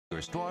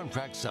Your Storm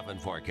Track 7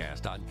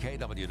 forecast on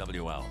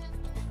KWWL.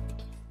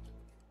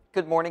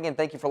 Good morning and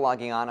thank you for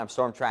logging on. I'm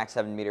Storm Track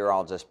 7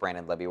 meteorologist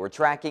Brandon Libby. We're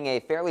tracking a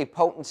fairly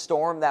potent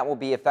storm that will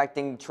be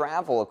affecting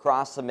travel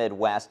across the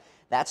Midwest.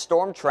 That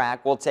storm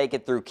track will take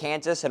it through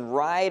Kansas and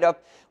right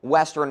up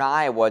western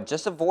Iowa,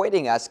 just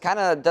avoiding us. Kind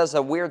of does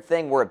a weird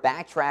thing where it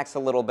backtracks a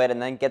little bit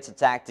and then gets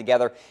its act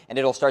together, and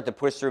it'll start to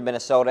push through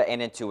Minnesota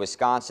and into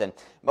Wisconsin.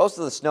 Most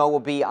of the snow will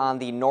be on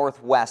the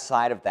northwest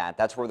side of that.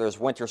 That's where there's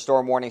winter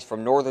storm warnings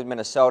from northern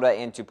Minnesota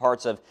into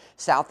parts of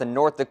South and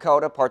North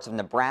Dakota, parts of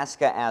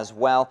Nebraska as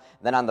well.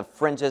 Then on the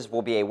fringes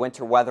will be a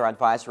winter weather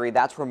advisory.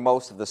 That's where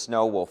most of the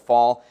snow will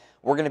fall.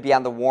 We're going to be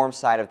on the warm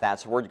side of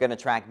that, so we're going to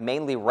track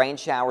mainly rain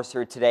showers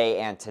through today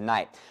and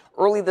tonight.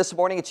 Early this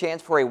morning, a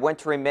chance for a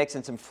wintry mix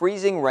and some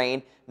freezing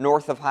rain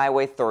north of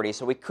Highway 30,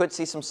 so we could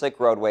see some slick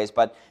roadways,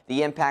 but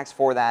the impacts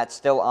for that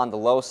still on the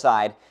low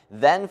side.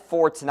 Then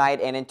for tonight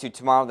and into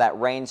tomorrow, that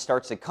rain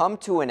starts to come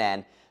to an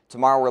end.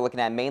 Tomorrow, we're looking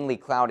at mainly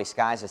cloudy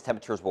skies as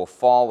temperatures will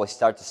fall. We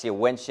start to see a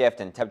wind shift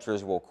and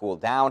temperatures will cool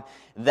down.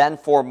 Then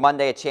for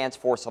Monday, a chance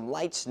for some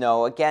light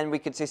snow. Again, we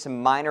could see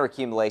some minor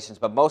accumulations,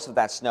 but most of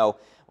that snow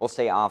will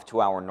stay off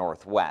to our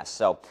northwest.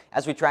 So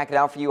as we track it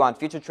out for you on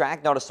Future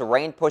Track, notice the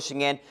rain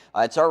pushing in.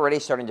 It's already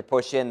starting to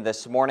push in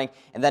this morning.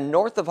 And then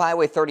north of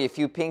Highway 30, a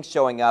few pinks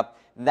showing up.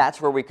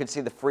 That's where we could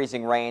see the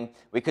freezing rain.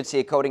 We could see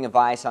a coating of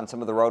ice on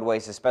some of the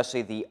roadways,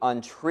 especially the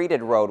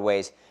untreated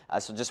roadways.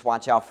 So just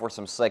watch out for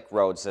some slick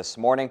roads this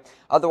morning.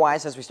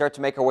 Otherwise, as we start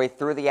to make our way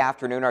through the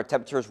afternoon, our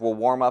temperatures will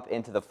warm up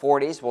into the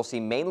 40s. We'll see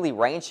mainly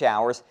rain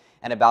showers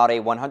and about a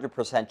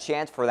 100%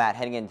 chance for that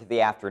heading into the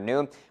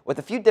afternoon with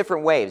a few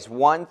different waves,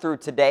 one through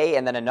today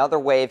and then another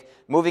wave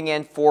moving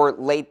in for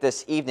late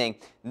this evening.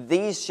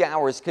 These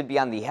showers could be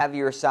on the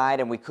heavier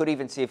side, and we could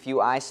even see a few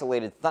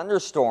isolated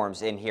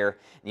thunderstorms in here.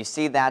 And you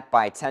see that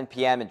by 10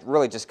 p.m. It's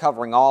really just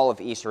covering all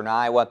of eastern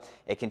Iowa.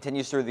 It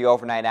continues through the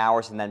overnight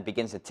hours and then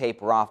begins to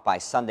taper off by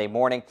Sunday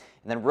morning.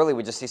 And then really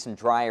we just see some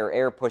drier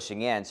air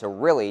pushing in. So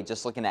really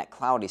just looking at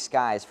cloudy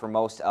skies for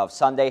most of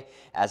Sunday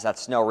as that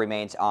snow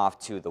remains off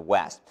to the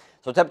west.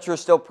 So temperature is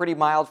still pretty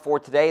mild for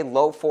today,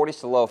 low 40s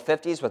to low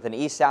 50s with an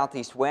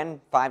east-southeast wind,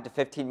 5 to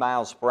 15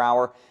 miles per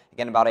hour.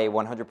 Again, about a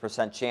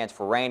 100% chance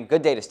for rain.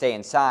 Good day to stay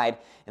inside.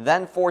 And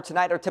then for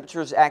tonight, our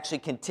temperatures actually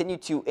continue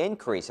to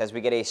increase as we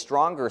get a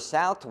stronger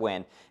south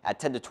wind at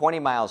 10 to 20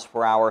 miles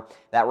per hour.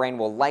 That rain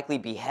will likely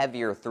be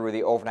heavier through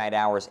the overnight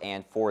hours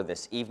and for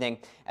this evening.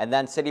 And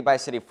then city by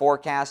city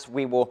forecast,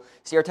 we will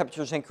see our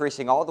temperatures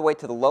increasing all the way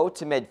to the low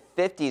to mid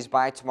 50s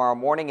by tomorrow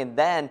morning. And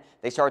then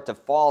they start to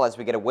fall as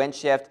we get a wind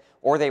shift,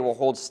 or they will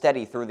hold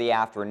steady through the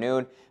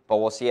afternoon. But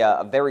we'll see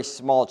a very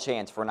small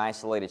chance for an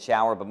isolated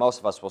shower, but most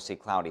of us will see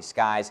cloudy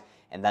skies.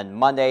 And then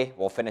Monday,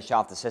 we'll finish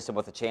off the system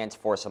with a chance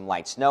for some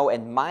light snow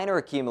and minor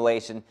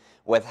accumulation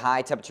with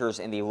high temperatures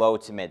in the low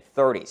to mid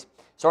 30s.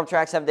 Storm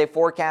Track 7-day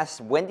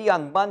forecast, windy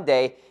on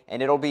Monday,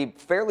 and it'll be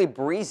fairly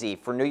breezy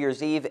for New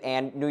Year's Eve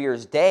and New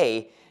Year's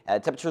Day.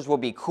 Temperatures will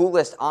be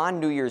coolest on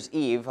New Year's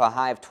Eve, a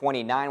high of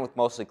 29 with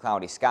mostly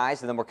cloudy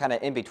skies, and then we're kind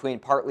of in between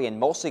partly and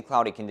mostly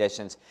cloudy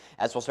conditions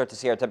as we'll start to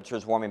see our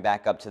temperatures warming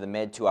back up to the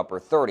mid to upper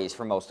 30s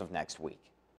for most of next week.